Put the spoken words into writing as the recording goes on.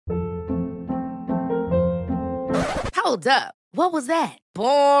Hold up. What was that?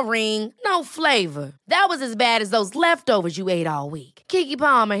 Boring. No flavor. That was as bad as those leftovers you ate all week. Keke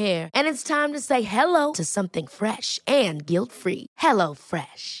Palmer here, and it's time to say hello to something fresh and guilt-free. Hello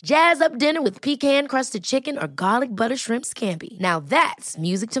Fresh. Jazz up dinner with pecan-crusted chicken or garlic butter shrimp scampi. Now that's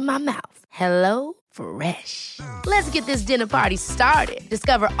music to my mouth. Hello Fresh. Let's get this dinner party started.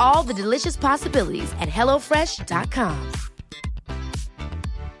 Discover all the delicious possibilities at hellofresh.com.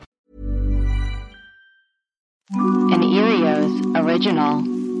 An Erios original.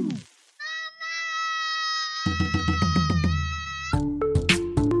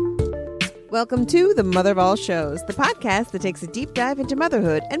 Welcome to The Mother of All Shows, the podcast that takes a deep dive into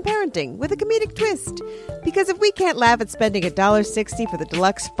motherhood and parenting with a comedic twist. Because if we can't laugh at spending $1.60 for the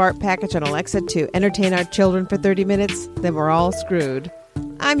deluxe fart package on Alexa to entertain our children for 30 minutes, then we're all screwed.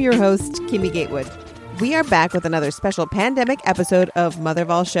 I'm your host, Kimmy Gatewood. We are back with another special pandemic episode of Mother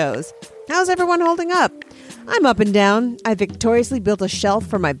of All Shows. How's everyone holding up? I'm up and down. I victoriously built a shelf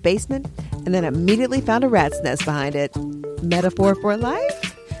for my basement and then immediately found a rat's nest behind it. Metaphor for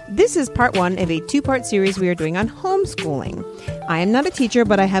life? This is part one of a two-part series we are doing on homeschooling. I am not a teacher,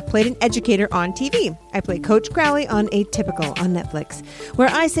 but I have played an educator on TV. I play Coach Crowley on Atypical on Netflix, where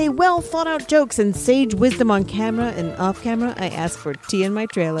I say well-thought-out jokes and sage wisdom on camera, and off-camera I ask for tea in my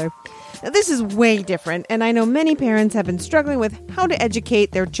trailer. Now, this is way different, and I know many parents have been struggling with how to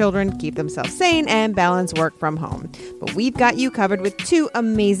educate their children, keep themselves sane, and balance work from home. But we've got you covered with two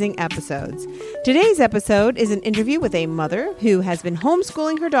amazing episodes. Today's episode is an interview with a mother who has been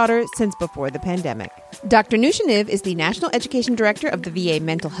homeschooling her daughter since before the pandemic. Dr. Nusha Niv is the National Education Director of the VA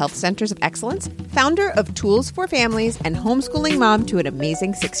Mental Health Centers of Excellence, founder of Tools for Families, and homeschooling mom to an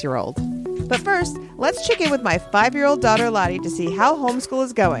amazing 6-year-old. But first, let's check in with my 5-year-old daughter Lottie to see how homeschool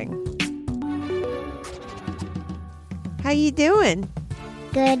is going. How you doing?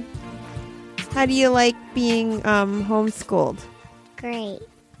 Good. How do you like being homeschooled? Great.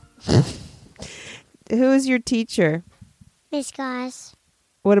 Who is your teacher? Miss Goss,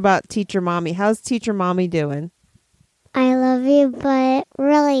 What about teacher mommy? How's teacher mommy doing? I love you, but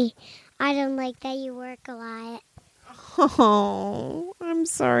really, I don't like that you work a lot. Oh, I'm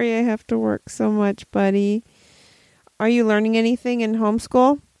sorry I have to work so much, buddy. Are you learning anything in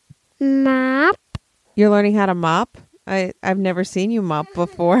homeschool? Mop. You're learning how to mop? I've never seen you mop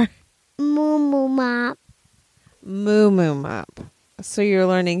before. Moo moo mop. Moo moo mop. So you're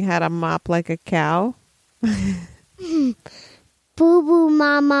learning how to mop like a cow? Boo boo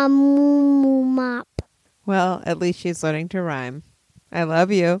mama moo moo mop. Well, at least she's learning to rhyme. I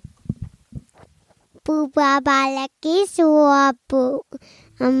love you. Boo baba lucky swaboo.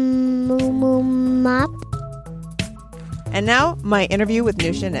 Moo moo mop. And now, my interview with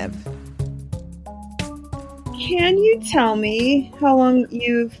Nusha Niv. Can you tell me how long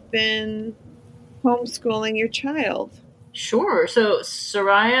you've been homeschooling your child? Sure. So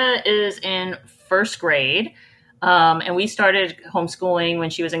Soraya is in first grade, and we started homeschooling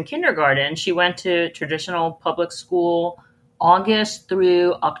when she was in kindergarten. She went to traditional public school August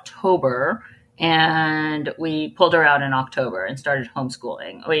through October, and we pulled her out in October and started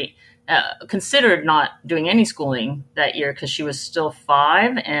homeschooling. We considered not doing any schooling that year because she was still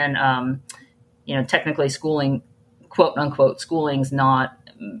 5, and technically schooling, quote unquote, schooling's not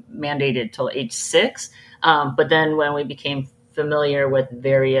mandated till age 6. But then when we became familiar with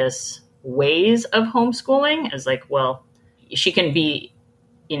various ways of homeschooling, it's like, well, she can be,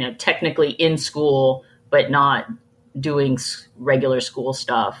 technically in school, but not doing regular school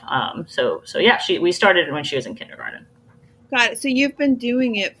stuff. We started when she was in kindergarten. Got it. So you've been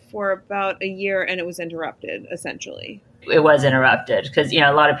doing it for about a year and it was interrupted, essentially. It was interrupted because,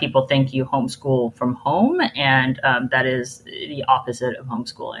 a lot of people think you homeschool from home, and that is the opposite of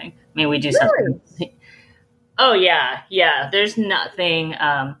homeschooling. I mean, we do something. Oh, yeah. Yeah. There's nothing.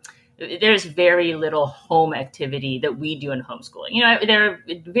 There's very little home activity that we do in homeschooling. There are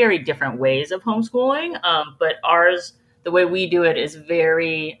very different ways of homeschooling, but ours, the way we do it is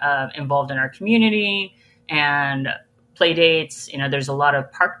very involved in our community and play dates. There's a lot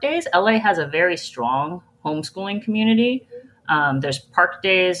of park days. LA has a very strong homeschooling community. There's park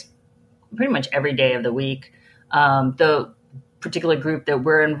days pretty much every day of the week. The particular group that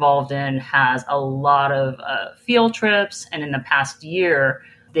we're involved in has a lot of field trips. And in the past year,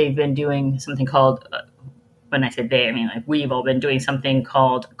 they've been doing something called, when I say they, I mean like we've all been doing something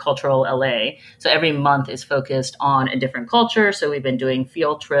called Cultural LA. So every month is focused on a different culture. So we've been doing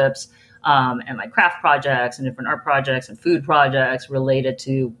field trips and like craft projects and different art projects and food projects related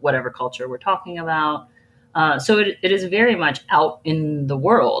to whatever culture we're talking about. So it is very much out in the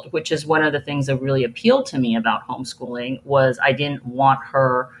world, which is one of the things that really appealed to me about homeschooling was I didn't want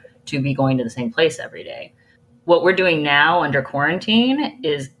her to be going to the same place every day. what we're doing now under quarantine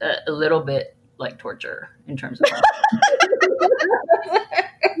is a little bit like torture in terms of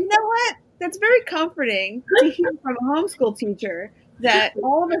You know what? That's very comforting to hear from a homeschool teacher that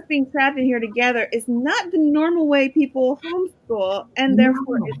all of us being trapped in here together is not the normal way people homeschool, and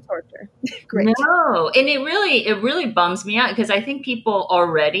therefore it's torture. Great. No, and it really bums me out because I think people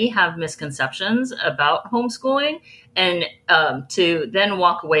already have misconceptions about homeschooling, and to then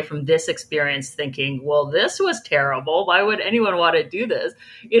walk away from this experience thinking, well, this was terrible. Why would anyone want to do this?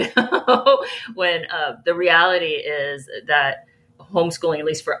 When the reality is that homeschooling, at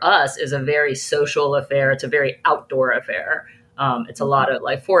least for us, is a very social affair. It's a very outdoor affair. It's a lot of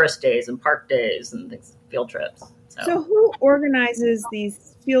like forest days and park days and things, field trips. So who organizes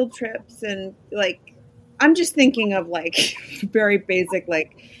these field trips? And like, I'm just thinking of like very basic,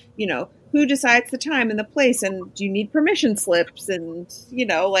 like, who decides the time and the place, and do you need permission slips? And,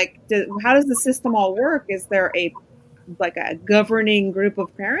 like, how does the system all work? Is there a governing group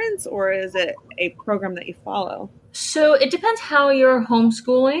of parents, or is it a program that you follow? So it depends how you're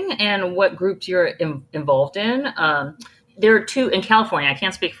homeschooling and what groups you're involved in. There are two in California. I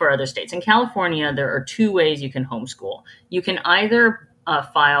can't speak for other states. In California, there are two ways you can homeschool. You can either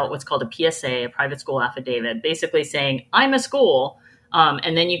file what's called a PSA, a private school affidavit, basically saying, I'm a school,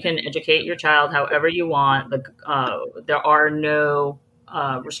 and then you can educate your child however you want. There are no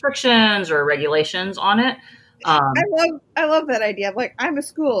restrictions or regulations on it. I love that idea. I'm like, I'm a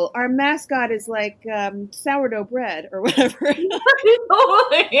school. Our mascot is like sourdough bread or whatever.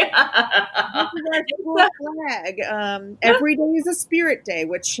 Yeah. This is our school flag. Every day is a spirit day,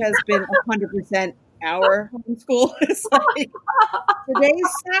 which has been 100% our homeschool. It's like, today's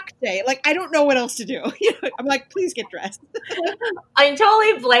sock day. Like, I don't know what else to do. I'm like, please get dressed. I'm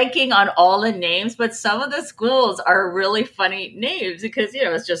totally blanking on all the names, but some of the schools are really funny names because,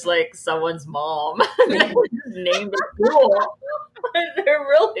 it's just like someone's mom. They just named the school.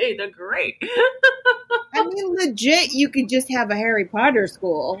 They're great. I mean, legit, you could just have a Harry Potter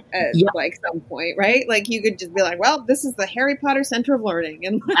school at like some point, right? Like you could just be like, well, this is the Harry Potter Center of Learning.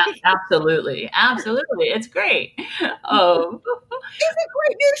 And like, Absolutely. It's great. Is it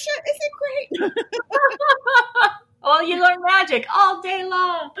great, Nusha? Is it great? Well, you learn magic all day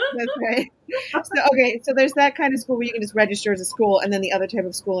long. That's right. So there's that kind of school where you can just register as a school, and then the other type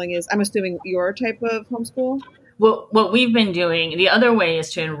of schooling is, I'm assuming, your type of homeschool? Well, what we've been doing, the other way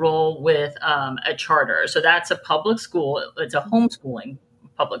is to enroll with a charter. So that's a public school. It's a homeschooling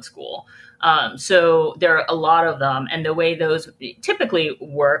public school. So there are a lot of them. And the way those typically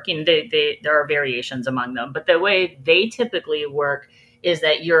work, and there are variations among them, but the way they typically work is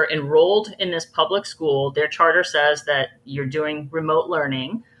that you're enrolled in this public school. Their charter says that you're doing remote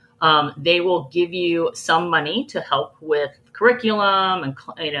learning. They will give you some money to help with curriculum and,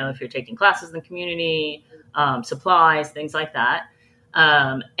 if you're taking classes in the community, supplies, things like that.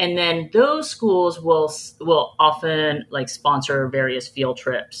 And then those schools will often like sponsor various field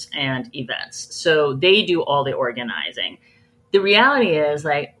trips and events. So they do all the organizing. The reality is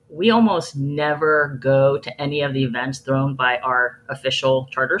like, we almost never go to any of the events thrown by our official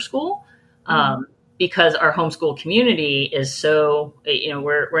charter school. Because our homeschool community is so,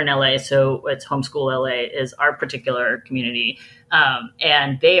 we're in LA, so it's Homeschool LA is our particular community.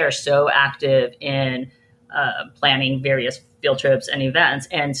 And they are so active in planning various field trips and events.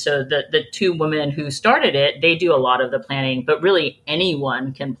 And so the two women who started it, they do a lot of the planning, but really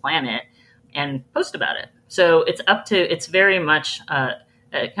anyone can plan it and post about it. So it's very much kind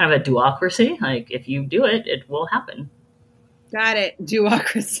of a duocracy. Like if you do it, it will happen. Got it.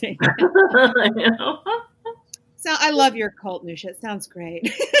 Duocracy. So I love your cult, Nusha. It sounds great.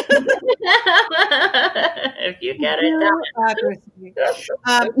 If you get it.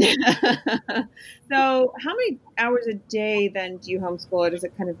 So how many hours a day then do you homeschool, or does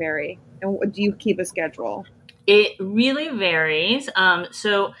it kind of vary? And do you keep a schedule? It really varies.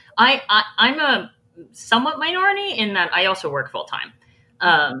 So I'm a somewhat minority in that I also work full time.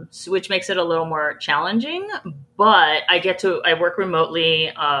 Which makes it a little more challenging, but I work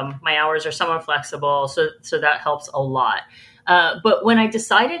remotely. My hours are somewhat flexible. So that helps a lot. But when I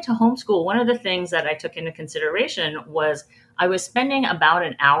decided to homeschool, one of the things that I took into consideration was I was spending about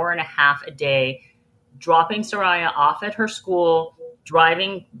an hour and a half a day dropping Soraya off at her school,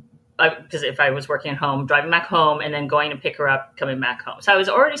 driving, because if I was working at home, driving back home and then going to pick her up, coming back home. So I was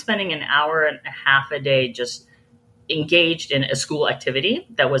already spending an hour and a half a day just engaged in a school activity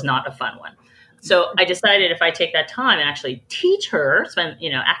that was not a fun one. So I decided if I take that time and actually teach her,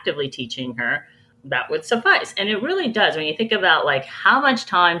 actively teaching her, that would suffice. And it really does. When you think about like how much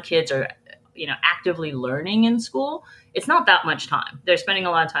time kids are, actively learning in school, it's not that much time. They're spending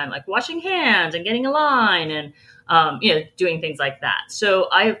a lot of time like washing hands and getting a line and, doing things like that. So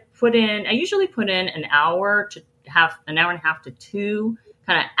I usually put in an hour and a half to 2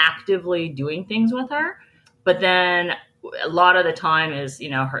 kind of actively doing things with her. But then a lot of the time is,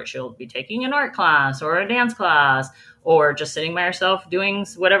 she'll be taking an art class or a dance class or just sitting by herself doing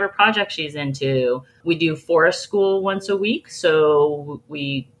whatever project she's into. We do forest school once a week. So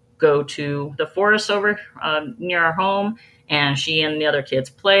we go to the forest over near our home, and she and the other kids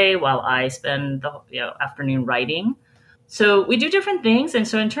play while I spend the afternoon writing. So we do different things. And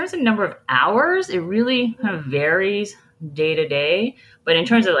so in terms of number of hours, it really kind of varies day to day. But in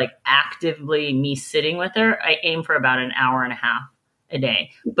terms of like actively me sitting with her, I aim for about an hour and a half a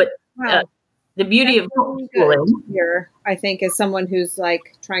day. But the beauty of homeschooling here, I think, as someone who's like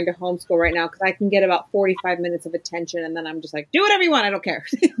trying to homeschool right now, because I can get about 45 minutes of attention, and then I'm just like, do whatever you want, I don't care.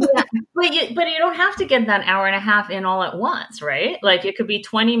 Yeah, but you don't have to get that hour and a half in all at once, right? Like it could be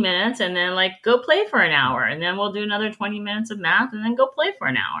 20 minutes, and then like go play for an hour, and then we'll do another 20 minutes of math, and then go play for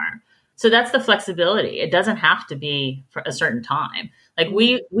an hour. So that's the flexibility. It doesn't have to be for a certain time. Like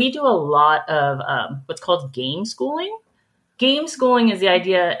we do a lot of what's called game schooling. Game schooling is the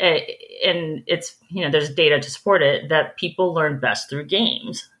idea, and it's, there's data to support it, that people learn best through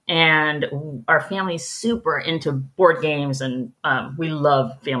games. And our family's super into board games, and we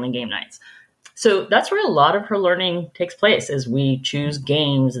love family game nights. So that's where a lot of her learning takes place, is we choose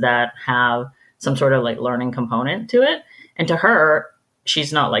games that have some sort of like learning component to it. And to her,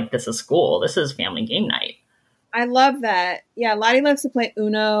 she's not like, this is school, this is family game night. I love that. Yeah, Lottie loves to play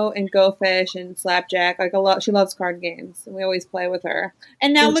Uno and Go Fish and Slapjack. Like a lot, she loves card games, and we always play with her.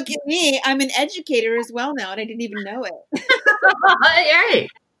 And now look at me, I'm an educator as well now, and I didn't even know it. Right.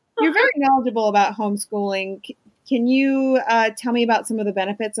 You're very knowledgeable about homeschooling. Can you tell me about some of the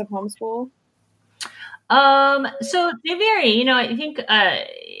benefits of homeschool? So they vary. I think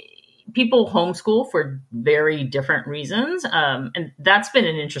people homeschool for very different reasons. And that's been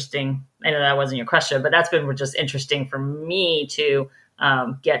an interesting, I know that wasn't your question, but that's been just interesting for me to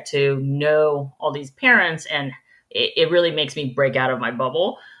get to know all these parents. And it really makes me break out of my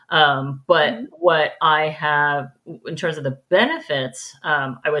bubble. But what I have in terms of the benefits,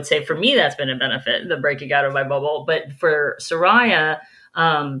 I would say for me, that's been a benefit, the breaking out of my bubble. But for Soraya,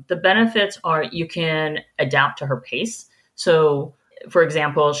 the benefits are you can adapt to her pace. So for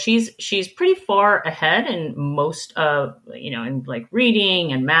example, she's pretty far ahead in most of, in like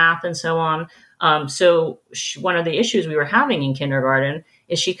reading and math and so on. So one of the issues we were having in kindergarten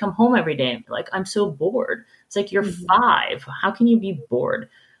is she'd come home every day and be like, I'm so bored. It's like, you're 5. How can you be bored?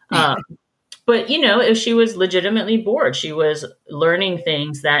 But, if she was legitimately bored, she was learning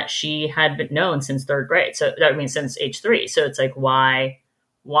things that she had known since 3rd grade. So that means since age 3. So it's like, why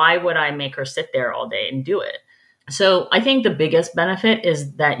would I make her sit there all day and do it? So I think the biggest benefit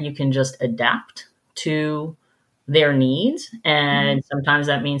is that you can just adapt to their needs. And sometimes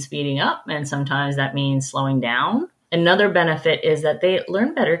that means speeding up, and sometimes that means slowing down. Another benefit is that they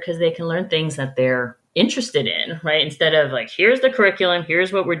learn better because they can learn things that they're interested in, right? Instead of like, here's the curriculum,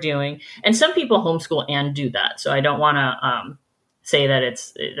 here's what we're doing. And some people homeschool and do that. So I don't want to say that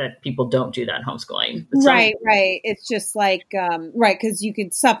that people don't do that in homeschooling. Right. It's just like, because you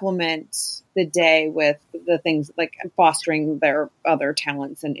could supplement the day with the things like fostering their other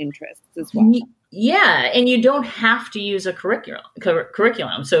talents and interests as well. Yeah. And you don't have to use a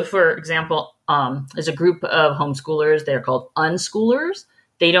curriculum. So for example, there's a group of homeschoolers, they're called unschoolers.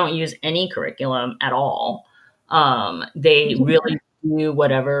 They don't use any curriculum at all. They really do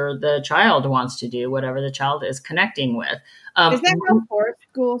whatever the child wants to do, whatever the child is connecting with. Is that how forest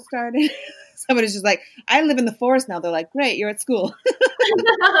school started? Somebody's just like, I live in the forest now. They're like, great, you're at school. Well,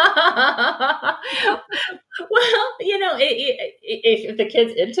 if the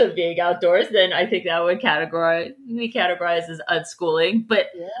kid's into being outdoors, then I think that would be categorized as unschooling. But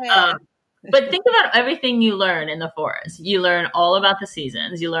but think about everything you learn in the forest. You learn all about the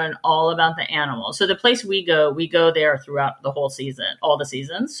seasons. You learn all about the animals. So the place we go there throughout the whole season, all the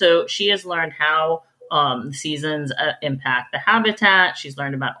seasons. So she has learned how seasons impact the habitat. She's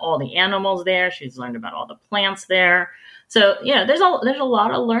learned about all the animals there. She's learned about all the plants there. So there's a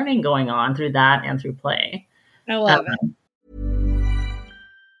lot of learning going on through that and through play. I love it.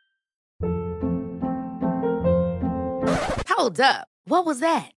 Hold up. What was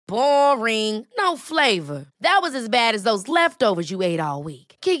that? Boring. No flavor. That was as bad as those leftovers you ate all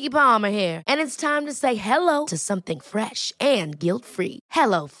week. Keke Palmer here. And it's time to say hello to something fresh and guilt-free.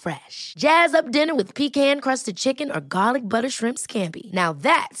 Hello Fresh. Jazz up dinner with pecan-crusted chicken or garlic butter shrimp scampi. Now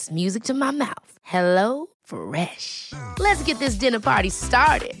that's music to my mouth. Hello Fresh. Let's get this dinner party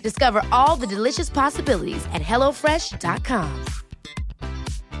started. Discover all the delicious possibilities at hellofresh.com.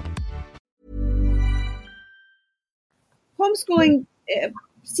 Homeschooling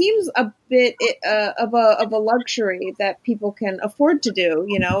seems a bit of a luxury that people can afford to do.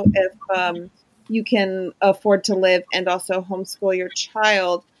 You know, if you can afford to live and also homeschool your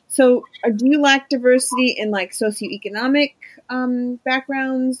child. So, do you lack diversity in like socioeconomic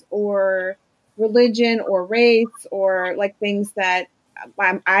backgrounds or religion or race or like things that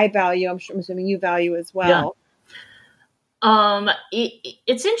I value? I'm assuming you value as well. Yeah.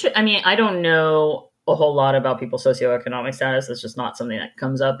 It's interesting. I mean, I don't know a whole lot about people's socioeconomic status. It's just not something that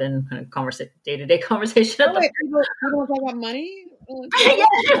comes up in kind of day-to-day conversation. Oh, wait, people don't talk about money?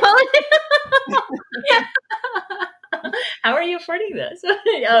 How are you affording this?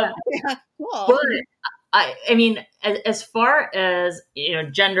 Yeah, cool. But I mean, as far as, you know,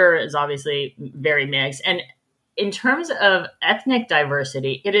 gender is obviously very mixed. And in terms of ethnic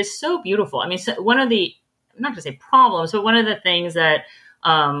diversity, it is so beautiful. I mean, so one of the, I'm not going to say problems, but one of the things that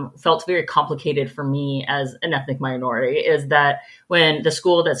felt very complicated for me as an ethnic minority is that when the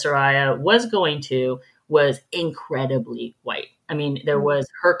school that Soraya was going to was incredibly white. I mean, there was,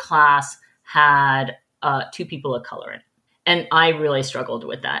 her class had 2 people of color in it. And I really struggled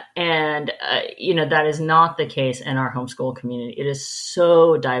with that. And, you know, that is not the case in our homeschool community. It is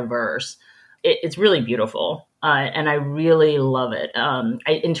so diverse. It's really beautiful. And I really love it.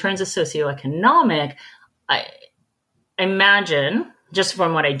 In terms of socioeconomic, I imagine, just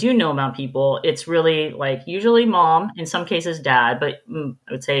from what I do know about people, it's really like usually mom, in some cases dad, but I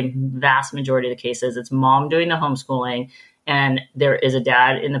would say vast majority of the cases, it's mom doing the homeschooling. And there is a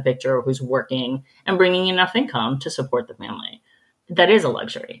dad in the picture who's working and bringing enough income to support the family. That is a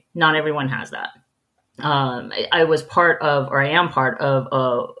luxury. Not everyone has that. I was part of, or I am part of,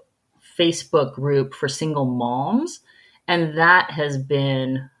 a Facebook group for single moms. And that has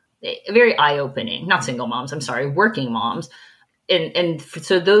been very eye-opening. Not single moms, I'm sorry, working moms. And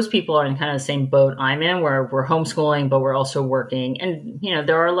so those people are in kind of the same boat I'm in, where we're homeschooling, but we're also working. And, you know,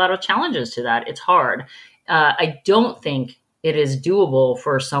 there are a lot of challenges to that. It's hard. I don't think it is doable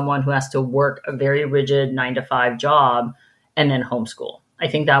for someone who has to work a very rigid 9-to-5 job and then homeschool. I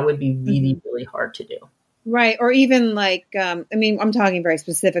think that would be really, really hard to do. Right. Or even like, I mean, I'm talking very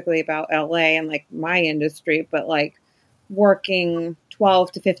specifically about LA and like my industry, but like working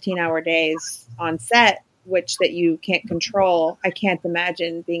 12 to 15 hour days on set, which that you can't control. I can't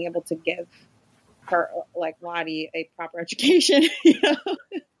imagine being able to give her, like Lottie, a proper education, you know?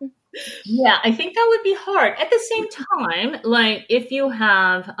 Yeah, I think that would be hard. At the same time, like if you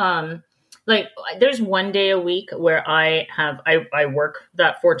have, like there's one day a week where I work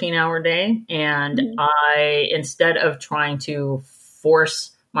that 14-hour day, and I, instead of trying to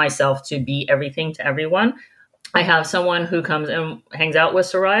force myself to be everything to everyone, I have someone who comes and hangs out with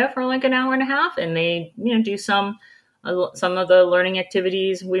Soraya for like an hour and a half, and they, you know, do some of the learning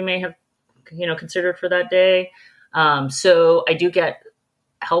activities we may have, you know, considered for that day. So I do get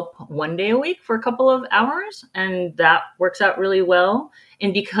help one day a week for a couple of hours, and that works out really well.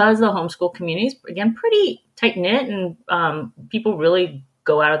 And because the homeschool community is, again, pretty tight knit, and people really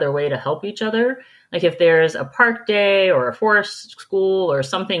go out of their way to help each other. Like if there's a park day or a forest school or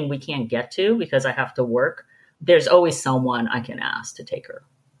something we can't get to because I have to work, there's always someone I can ask to take her.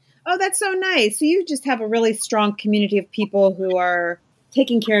 Oh, that's so nice. So you just have a really strong community of people who are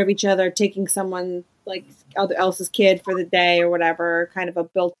taking care of each other, taking someone like else's kid for the day or whatever, kind of a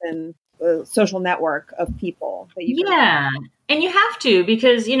built-in social network of people that you can. And you have to,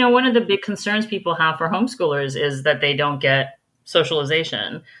 because, you know, one of the big concerns people have for homeschoolers is that they don't get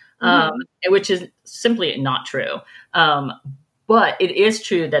socialization, which is simply not true. But it is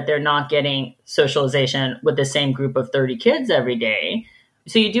true that they're not getting socialization with the same group of 30 kids every day.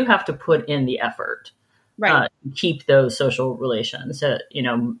 So you do have to put in the effort. Right. Keep those social relations, you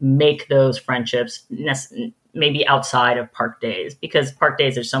know, make those friendships maybe outside of park days, because park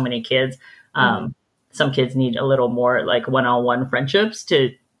days there's so many kids. Some kids need a little more like one-on-one friendships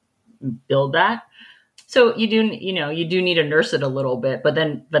to build that. So you do need to nurse it a little bit, but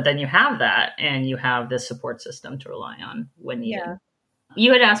then you have that, and you have this support system to rely on when needed. Yeah.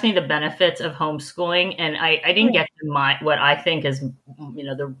 You had asked me the benefits of homeschooling, and I didn't get to what I think is, you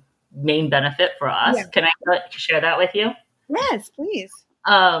know, the main benefit for us. Yeah. Can I share that with you? Yes, please.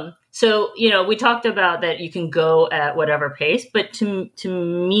 So, you know, we talked about that you can go at whatever pace, but to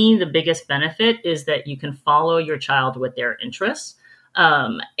me, the biggest benefit is that you can follow your child with their interests.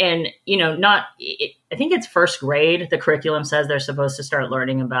 And, you know, I think it's first grade. The curriculum says they're supposed to start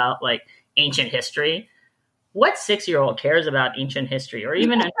learning about like ancient history. what 6-year-old cares about ancient history or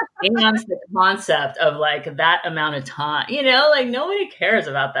even understands the concept of like that amount of time? You know, like nobody cares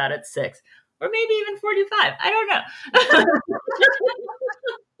about that at 6 or maybe even 45. I don't know.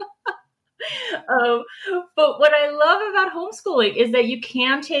 But what I love about homeschooling is that you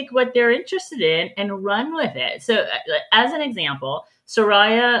can take what they're interested in and run with it. So as an example,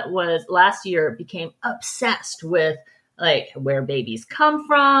 Soraya last year became obsessed with like where babies come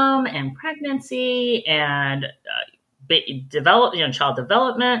from and pregnancy and child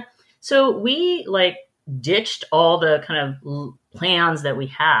development. So we like ditched all the kind of plans that we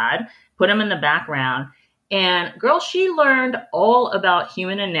had, put them in the background. And girl, she learned all about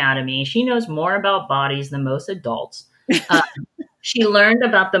human anatomy. She knows more about bodies than most adults. She learned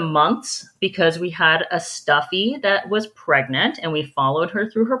about the months because we had a stuffy that was pregnant and we followed her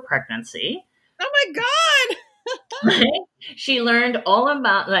through her pregnancy. Oh my God. Right? She learned all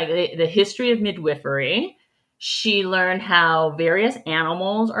about like the history of midwifery. She learned how various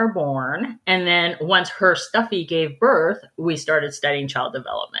animals are born. And then once her stuffy gave birth, we started studying child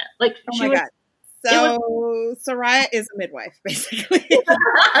development. Like, oh my God. So Soraya is a midwife, basically.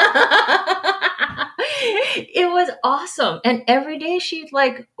 It was awesome. And every day she'd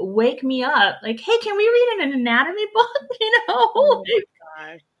like wake me up like, hey, can we read an anatomy book? You know? Oh my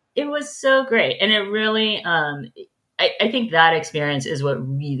God. It was so great. And it really, I think that experience is what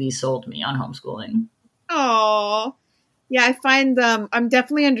really sold me on homeschooling. Oh, yeah. I find I'm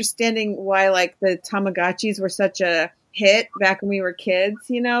definitely understanding why like the Tamagotchis were such a hit back when we were kids,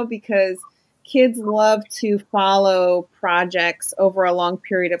 you know, because kids love to follow projects over a long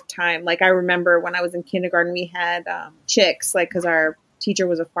period of time. Like I remember when I was in kindergarten, we had chicks, like because our teacher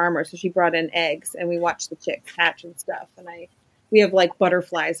was a farmer, so she brought in eggs, and we watched the chicks hatch and stuff. And we have like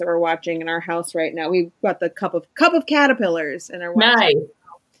butterflies that we're watching in our house right now. We've got the cup of caterpillars and are watching.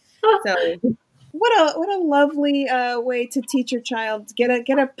 Nice. So what a lovely way to teach your child. Get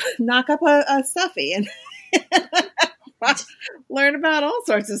a knock up a stuffy and learn about all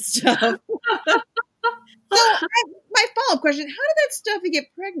sorts of stuff. So my follow-up question, how did that stuffy get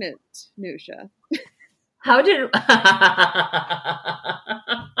pregnant, Nusha? How did...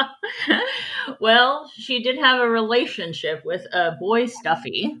 Well, she did have a relationship with a boy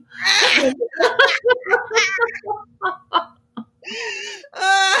stuffy.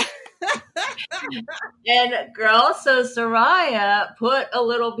 And girl, so Soraya put a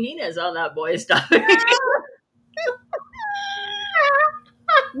little penis on that boy stuffy.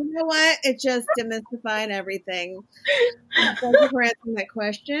 You know what? It just demystified everything. Thank you for answering that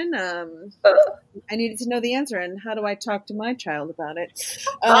question. I needed to know the answer, and how do I talk to my child about it?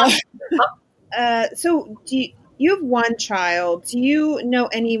 So you have one child. Do you know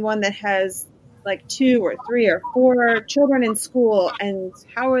anyone that has like 2 or 3 or 4 children in school, and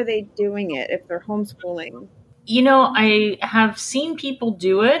how are they doing it if they're homeschooling? You know, I have seen people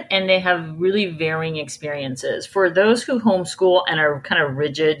do it, and they have really varying experiences. For those who homeschool and are kind of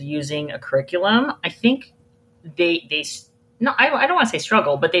rigid using a curriculum, I think I don't want to say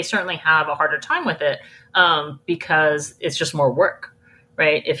struggle, but they certainly have a harder time with it because it's just more work,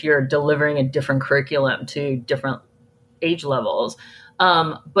 right? If you're delivering a different curriculum to different age levels.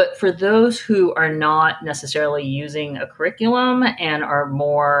 But for those who are not necessarily using a curriculum and are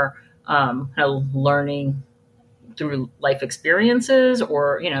more kind of learning through life experiences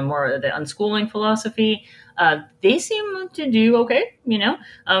or, you know, more of the unschooling philosophy, they seem to do okay, you know.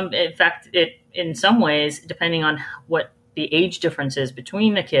 In fact, in some ways, depending on what the age difference is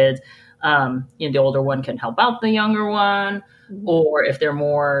between the kids, you know, the older one can help out the younger one, or if they're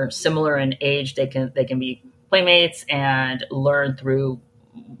more similar in age, they can be playmates and learn through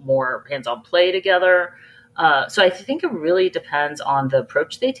more hands-on play together. So I think it really depends on the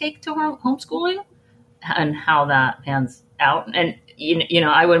approach they take to homeschooling and how that pans out. And, you know,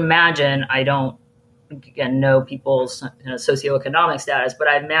 I would imagine, I don't, again, know people's socioeconomic status, but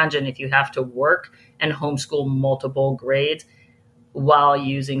I imagine if you have to work and homeschool multiple grades while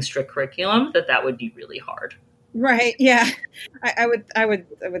using strict curriculum, that would be really hard. Right. Yeah. I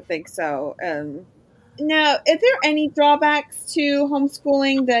would think so. Now, are there any drawbacks to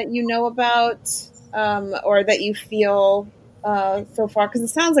homeschooling that you know about, or that you feel so far? Because it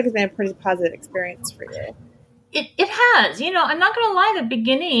sounds like it's been a pretty positive experience for you. It has. You know, I'm not going to lie, the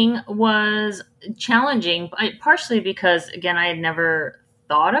beginning was challenging, partially because, again, I had never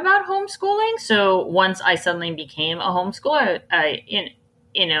thought about homeschooling. So once I suddenly became a homeschooler,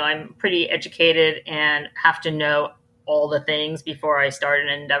 I'm pretty educated and have to know all the things before I started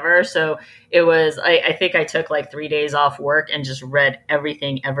an endeavor. So it was, I think I took like 3 days off work and just read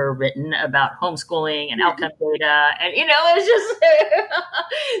everything ever written about homeschooling and outcome data. And, you know, it was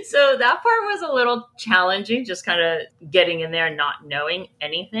just, so that part was a little challenging, just kind of getting in there and not knowing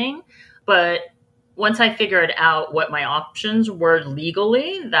anything. But once I figured out what my options were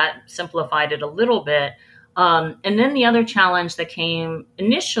legally, that simplified it a little bit. And then the other challenge that came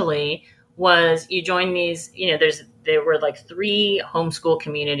initially was you join these, there were like 3 homeschool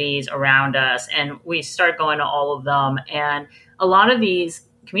communities around us, and we started going to all of them. And a lot of these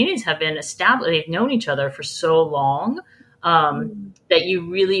communities have been established. They've known each other for so long that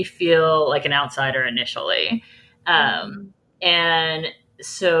you really feel like an outsider initially. And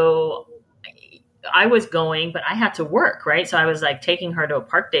so I was going, but I had to work, right? So I was like taking her to a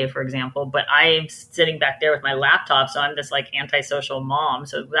park day, for example, but I'm sitting back there with my laptop. So I'm this like antisocial mom.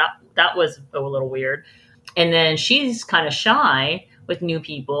 So that was a little weird. And then she's kind of shy with new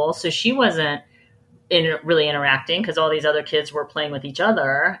people. So she wasn't really interacting because all these other kids were playing with each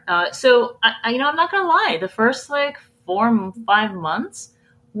other. So I'm not going to lie. The first like 4-5 months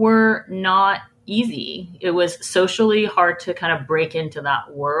were not easy. It was socially hard to kind of break into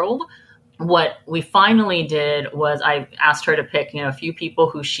that world. What we finally did was I asked her to pick, a few people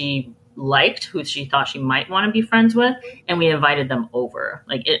who she liked, who she thought she might want to be friends with. And we invited them over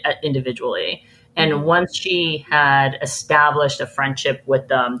like individually. And once she had established a friendship with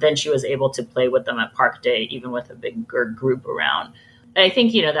them, then she was able to play with them at park day, even with a bigger group around. And I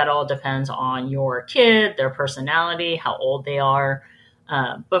think, that all depends on your kid, their personality, how old they are.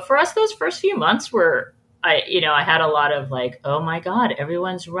 But for us, those first few months were, I had a lot of like, oh my God,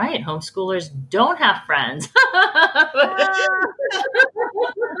 everyone's right. Homeschoolers don't have friends.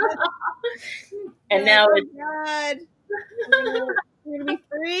 And now it's God. We're gonna be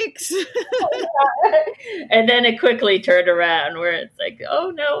freaks. And then it quickly turned around where it's like,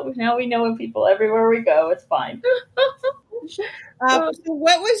 oh no, now we know people everywhere we go. It's fine. So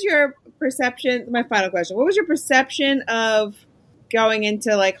what was your perception? My final question. What was your perception of going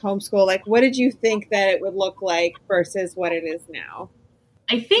into like homeschool? Like, what did you think that it would look like versus what it is now?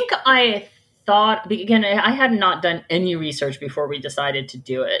 I think I thought, again, I had not done any research before we decided to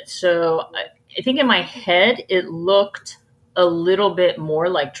do it. So I think in my head, it looked a little bit more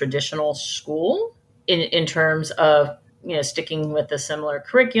like traditional school in terms of, sticking with a similar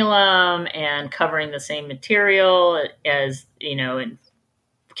curriculum and covering the same material as, in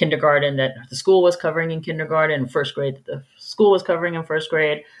kindergarten that the school was covering in kindergarten, and first grade that the school was covering in first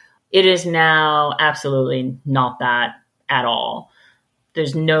grade. It is now absolutely not that at all.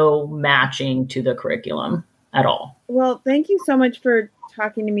 There's no matching to the curriculum at all. Well, thank you so much for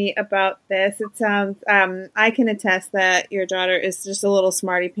talking to me about this. It sounds, I can attest that your daughter is just a little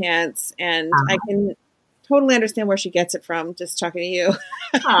smarty pants, and I can totally understand where she gets it from just talking to you.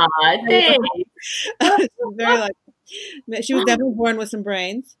 Thanks. Very lucky. She was definitely born with some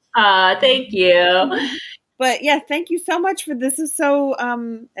brains. Thank you. But yeah, thank you so much for this. Is so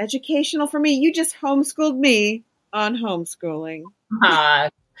educational for me. You just homeschooled me on homeschooling.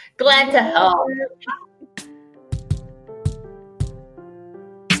 Glad to help.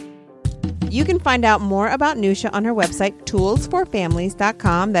 You can find out more about Nusha on her website,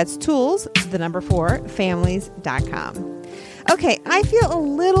 toolsforfamilies.com. That's tools, 4, families.com. Okay, I feel a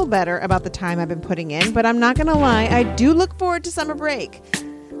little better about the time I've been putting in, but I'm not going to lie, I do look forward to summer break.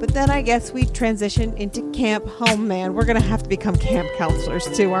 But then I guess we transition into camp. Oh man, we're going to have to become camp counselors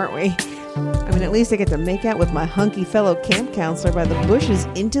too, aren't we? I mean, at least I get to make out with my hunky fellow camp counselor by the bushes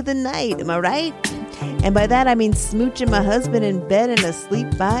into the night, am I right? And by that I mean smooching my husband in bed and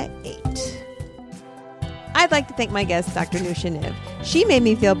asleep by 8. I'd like to thank my guest, Dr. Nusha Niv. She made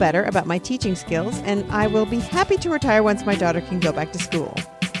me feel better about my teaching skills, and I will be happy to retire once my daughter can go back to school.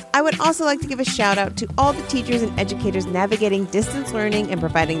 I would also like to give a shout out to all the teachers and educators navigating distance learning and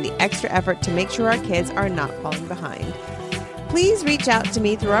providing the extra effort to make sure our kids are not falling behind. Please reach out to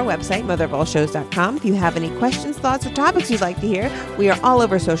me through our website, motherofallshows.com, if you have any questions, thoughts, or topics you'd like to hear. We are all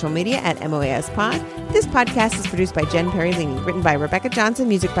over social media at MOASPod. This podcast is produced by Jen Perry-Lini, written by Rebecca Johnson,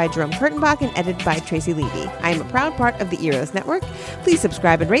 music by Jerome Kurtenbach, and edited by Tracy Levy. I am a proud part of the Eros Network. Please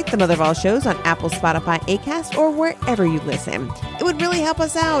subscribe and rate the Mother of All Shows on Apple, Spotify, Acast, or wherever you listen. It would really help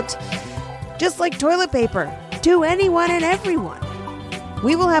us out. Just like toilet paper, to anyone and everyone.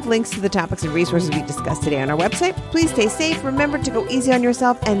 We will have links to the topics and resources we discussed today on our website. Please stay safe, remember to go easy on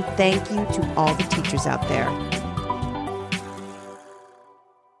yourself, and thank you to all the teachers out there.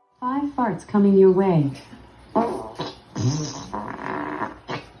 5 farts coming your way.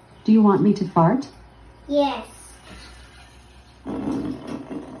 Do you want me to fart? Yes.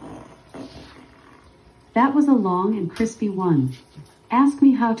 That was a long and crispy one. Ask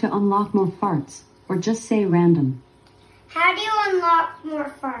me how to unlock more farts, or just say random. How do you unlock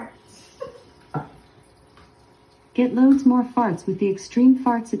more farts? Get loads more farts with the Extreme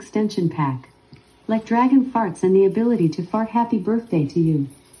Farts Extension Pack. Like Dragon Farts and the ability to fart happy birthday to you.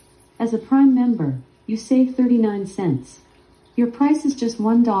 As a Prime member, you save 39 cents. Your price is just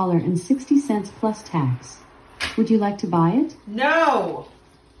 $1.60 plus tax. Would you like to buy it? No!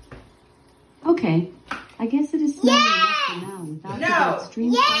 Okay, I guess it is smelly enough for now without the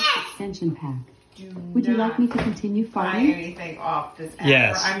Extreme Farts Extension Pack. Would you like me to continue Buy farting? anything off this app,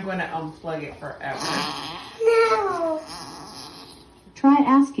 Yes. or I'm going to unplug it forever. No. Try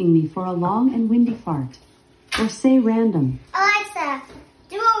asking me for a long and windy fart. Or say random. Alexa,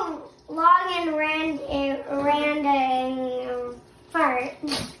 do a long and random fart.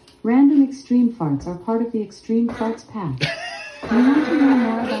 Random extreme farts are part of the Extreme Farts Pack. Do you want to learn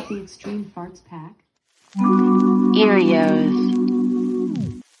more about the Extreme Farts Pack? Erios.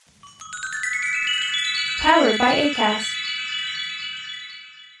 Powered by ACAST.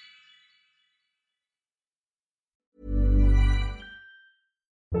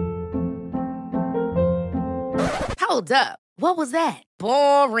 Hold up. What was that?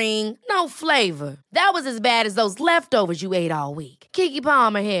 Boring. No flavor. That was as bad as those leftovers you ate all week. Keke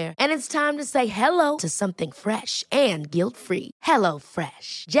Palmer here, and it's time to say hello to something fresh and guilt-free. Hello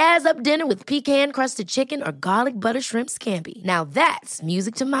Fresh. Jazz up dinner with pecan-crusted chicken or garlic butter shrimp scampi. Now that's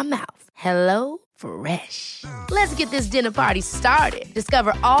music to my mouth. Hello Fresh. Let's get this dinner party started.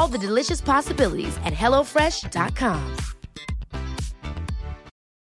 Discover all the delicious possibilities at HelloFresh.com.